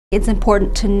It's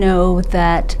important to know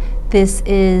that this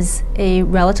is a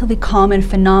relatively common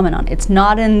phenomenon. It's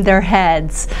not in their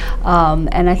heads,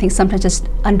 and I think sometimes just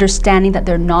understanding that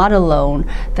they're not alone,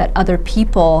 that other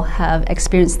people have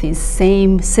experienced these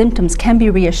same symptoms can be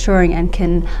reassuring and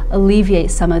can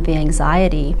alleviate some of the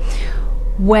anxiety.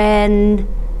 When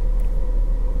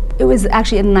it was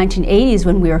actually in the 1980s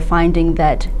when we were finding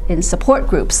that in support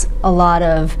groups, a lot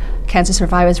of cancer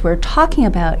survivors were talking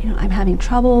about, I'm having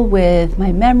trouble with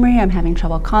my memory, I'm having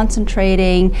trouble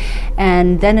concentrating,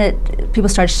 and then people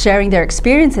started sharing their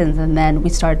experiences, and then we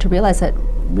started to realize that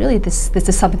really this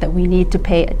is something that we need to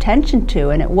pay attention to.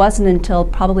 And it wasn't until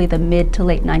probably the mid to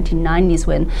late 1990s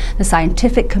when the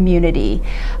scientific community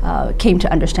came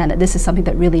to understand that this is something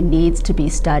that really needs to be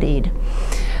studied.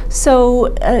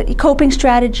 So coping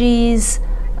strategies,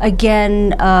 again,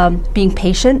 being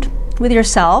patient with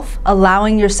yourself,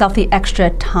 allowing yourself the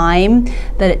extra time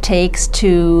that it takes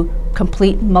to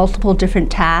complete multiple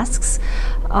different tasks,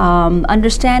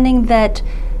 understanding that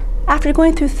after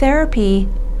going through therapy,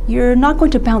 you're not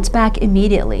going to bounce back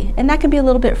immediately. And that can be a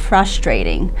little bit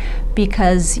frustrating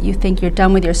because you think you're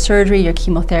done with your surgery, your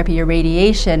chemotherapy, your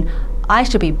radiation, I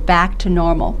should be back to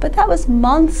normal. But that was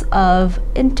months of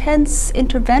intense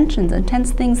interventions,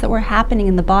 intense things that were happening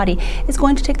in the body. It's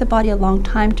going to take the body a long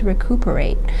time to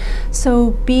recuperate.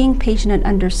 So being patient and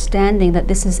understanding that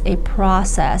this is a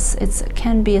process, it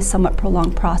can be a somewhat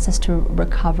prolonged process to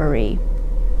recovery.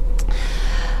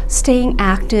 Staying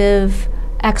active,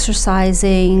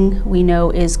 exercising, we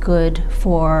know is good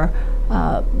for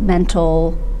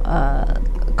mental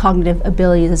cognitive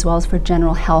abilities as well as for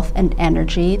general health and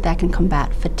energy that can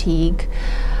combat fatigue.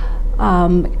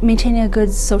 Maintaining a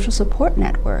good social support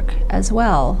network as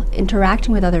well.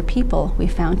 Interacting with other people, we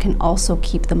found, can also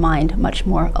keep the mind much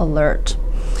more alert.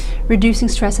 Reducing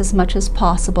stress as much as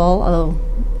possible, although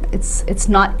it's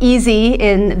not easy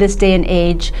in this day and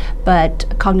age,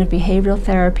 but cognitive behavioral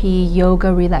therapy,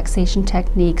 yoga, relaxation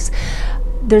techniques,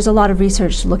 there's a lot of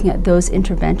research looking at those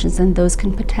interventions, and those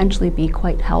can potentially be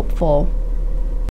quite helpful.